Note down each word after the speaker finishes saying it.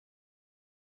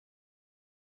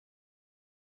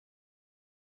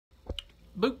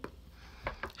Boop.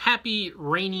 Happy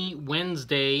rainy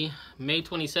Wednesday, May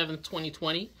 27th,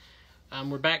 2020.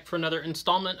 We're back for another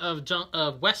installment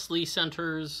of Wesley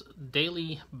Center's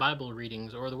Daily Bible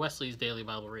Readings, or the Wesley's Daily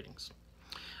Bible Readings.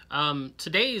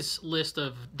 Today's list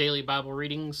of daily Bible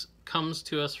readings comes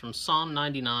to us from Psalm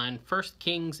 99, 1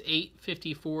 Kings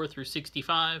 8:54 through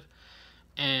 65,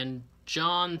 and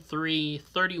John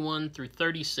 3:31 through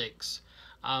 36.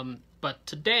 But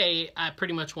today, I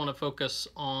pretty much want to focus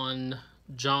on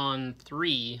John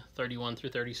 3:31 through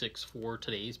 36 for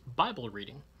today's Bible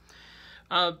reading.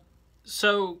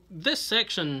 So this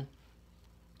section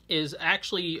is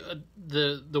actually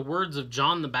the words of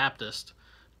John the Baptist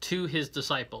to his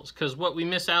disciples, because what we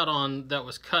miss out on that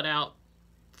was cut out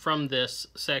from this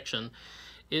section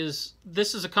is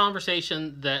this is a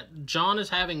conversation that John is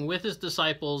having with his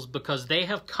disciples because they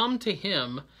have come to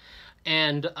him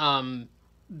and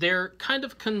they're kind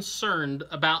of concerned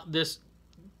about this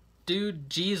dude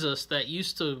Jesus that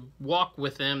used to walk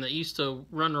with them, that used to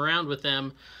run around with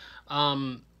them,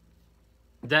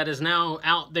 that is now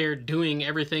out there doing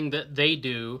everything that they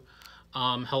do.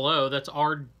 Hello, that's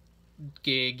our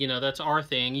gig, you know, that's our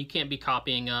thing. You can't be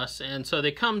copying us. And so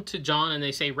they come to John and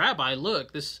they say, Rabbi,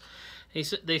 look, this,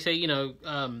 they say, you know,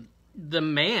 the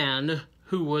man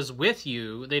who was with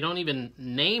you, they don't even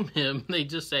name him, they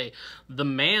just say, the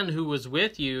man who was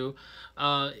with you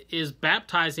is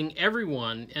baptizing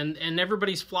everyone, and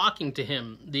everybody's flocking to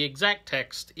him. The exact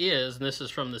text is, and this is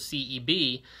from the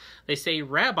CEB, they say,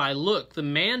 Rabbi, look, the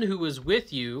man who was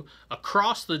with you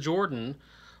across the Jordan,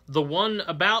 the one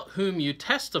about whom you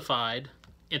testified.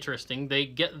 Interesting, they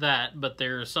get that, but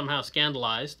they're somehow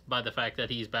scandalized by the fact that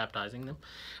he's baptizing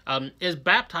them, is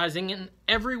baptizing, and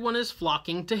everyone is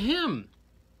flocking to him.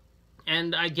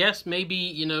 And I guess maybe,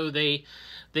 you know, they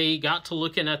got to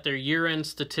looking at their year-end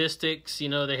statistics. You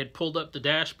know, they had pulled up the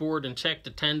dashboard and checked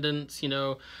attendance. You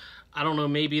know, I don't know,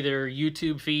 maybe their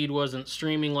YouTube feed wasn't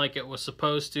streaming like it was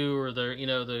supposed to, or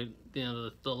the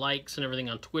likes and everything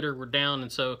on Twitter were down,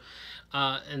 and so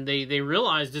and they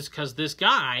realized it's because this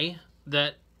guy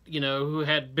that, you know, who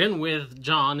had been with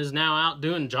John is now out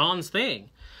doing John's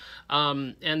thing.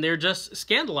 And they're just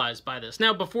scandalized by this.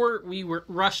 Now, before we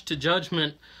rush to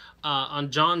judgment on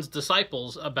John's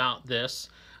disciples about this,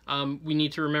 we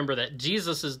need to remember that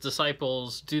Jesus'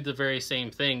 disciples do the very same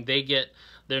thing. They get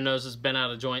their noses bent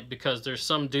out of joint because there's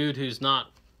some dude who's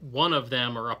not one of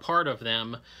them or a part of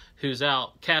them who's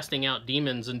out casting out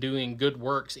demons and doing good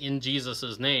works in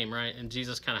Jesus' name, right? And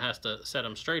Jesus kind of has to set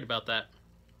them straight about that.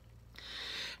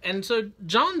 And so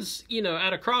John's, you know,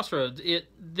 at a crossroads.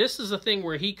 This is a thing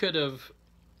where he could have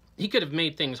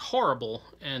made things horrible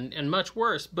and much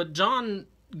worse, but John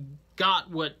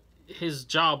got what his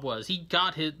job was. He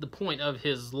got the point of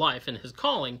his life and his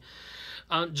calling.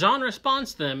 John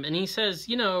responds to them, and he says,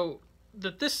 you know,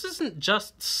 that this isn't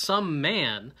just some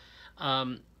man,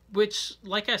 which,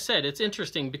 like I said, it's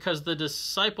interesting because the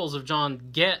disciples of John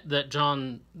get that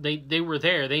John, they were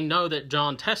there. They know that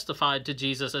John testified to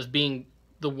Jesus as being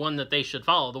the one that they should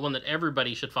follow, the one that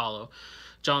everybody should follow.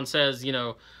 John says, you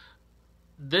know,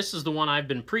 this is the one I've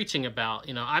been preaching about.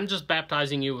 You know, I'm just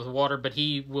baptizing you with water, but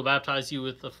he will baptize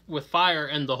you with fire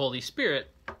and the Holy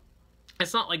Spirit.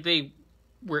 It's not like they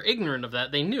were ignorant of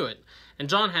that. They knew it. And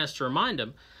John has to remind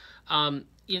them.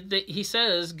 He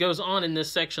says, goes on in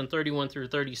this section 31 through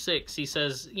 36, he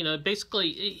says, you know,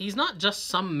 basically, he's not just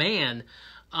some man.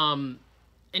 And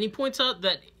he points out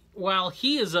that while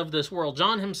he is of this world,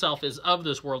 John himself is of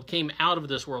this world, came out of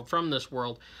this world, from this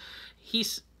world, he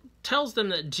tells them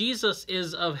that Jesus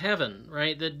is of heaven,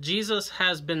 right? That Jesus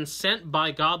has been sent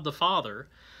by God the Father,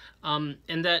 and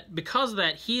that because of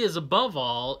that, he is above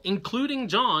all, including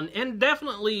John, and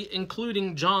definitely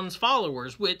including John's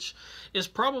followers, which is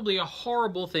probably a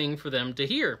horrible thing for them to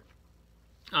hear,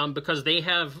 because they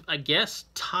have, I guess,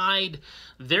 tied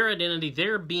their identity,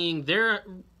 their being, their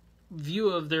view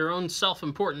of their own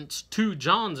self-importance to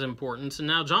John's importance, and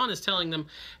now John is telling them,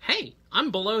 hey,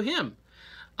 I'm below him.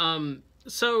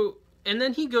 So, and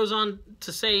then he goes on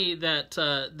to say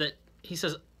that he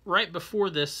says, right before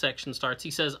this section starts,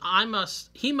 he says,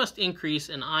 he must increase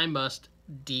and I must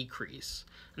decrease.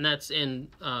 And that's in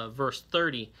verse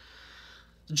 30.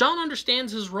 John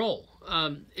understands his role.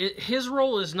 His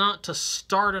role is not to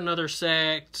start another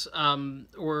sect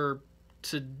or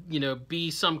to, you know,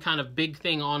 be some kind of big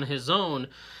thing on his own.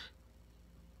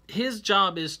 His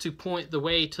job is to point the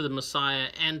way to the Messiah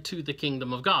and to the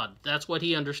kingdom of God. That's what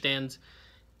he understands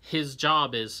his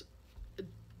job is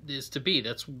to be.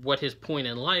 That's what his point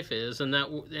in life is,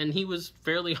 and he was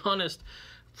fairly honest,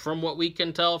 from what we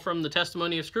can tell from the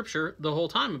testimony of Scripture, the whole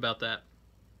time about that.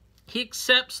 He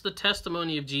accepts the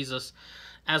testimony of Jesus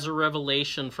as a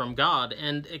revelation from God.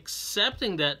 And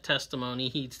accepting that testimony,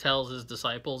 he tells his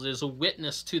disciples, is a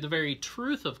witness to the very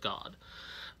truth of God.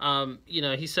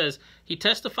 He says, he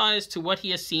testifies to what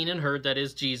he has seen and heard, that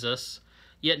is Jesus,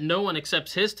 yet no one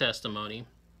accepts his testimony.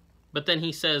 But then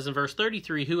he says in verse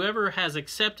 33, whoever has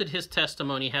accepted his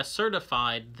testimony has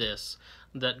certified this,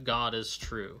 that God is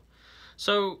true.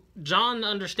 So John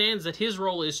understands that his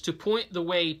role is to point the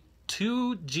way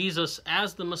to Jesus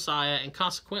as the Messiah, and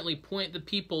consequently point the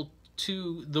people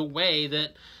to the way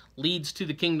that leads to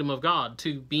the kingdom of God,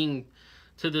 to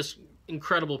this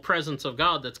incredible presence of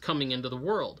God that's coming into the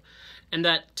world. And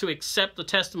that to accept the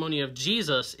testimony of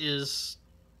Jesus is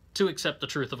to accept the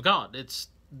truth of God. It's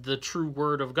the true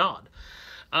word of God.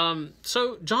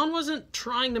 So John wasn't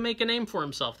trying to make a name for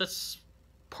himself. That's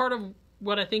part of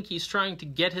what I think he's trying to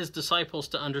get his disciples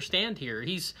to understand here.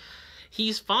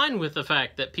 He's fine with the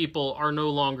fact that people are no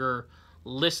longer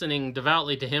listening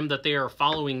devoutly to him, that they are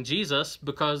following Jesus,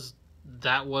 because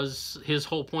that was his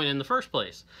whole point in the first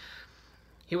place.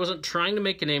 He wasn't trying to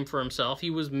make a name for himself. He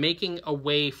was making a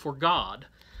way for God.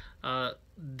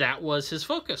 That was his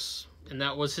focus, and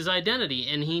that was his identity.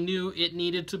 And he knew it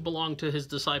needed to belong to his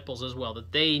disciples as well,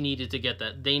 that they needed to get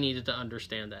that. They needed to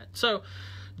understand that. So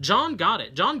John got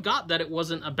it. John got that it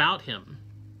wasn't about him.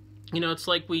 It's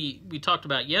like we talked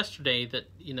about yesterday, that,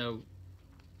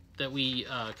 that we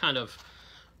kind of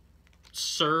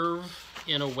serve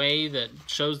in a way that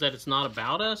shows that it's not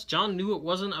about us. John knew it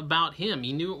wasn't about him.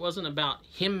 He knew it wasn't about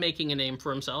him making a name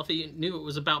for himself. He knew it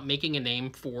was about making a name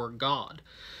for God.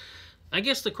 I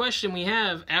guess the question we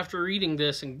have after reading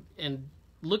this and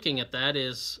looking at that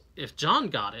is, if John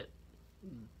got it,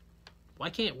 why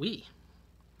can't we?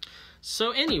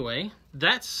 So anyway,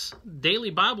 that's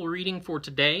daily Bible reading for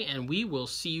today, and we will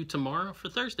see you tomorrow for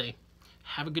Thursday.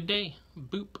 Have a good day.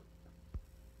 Boop.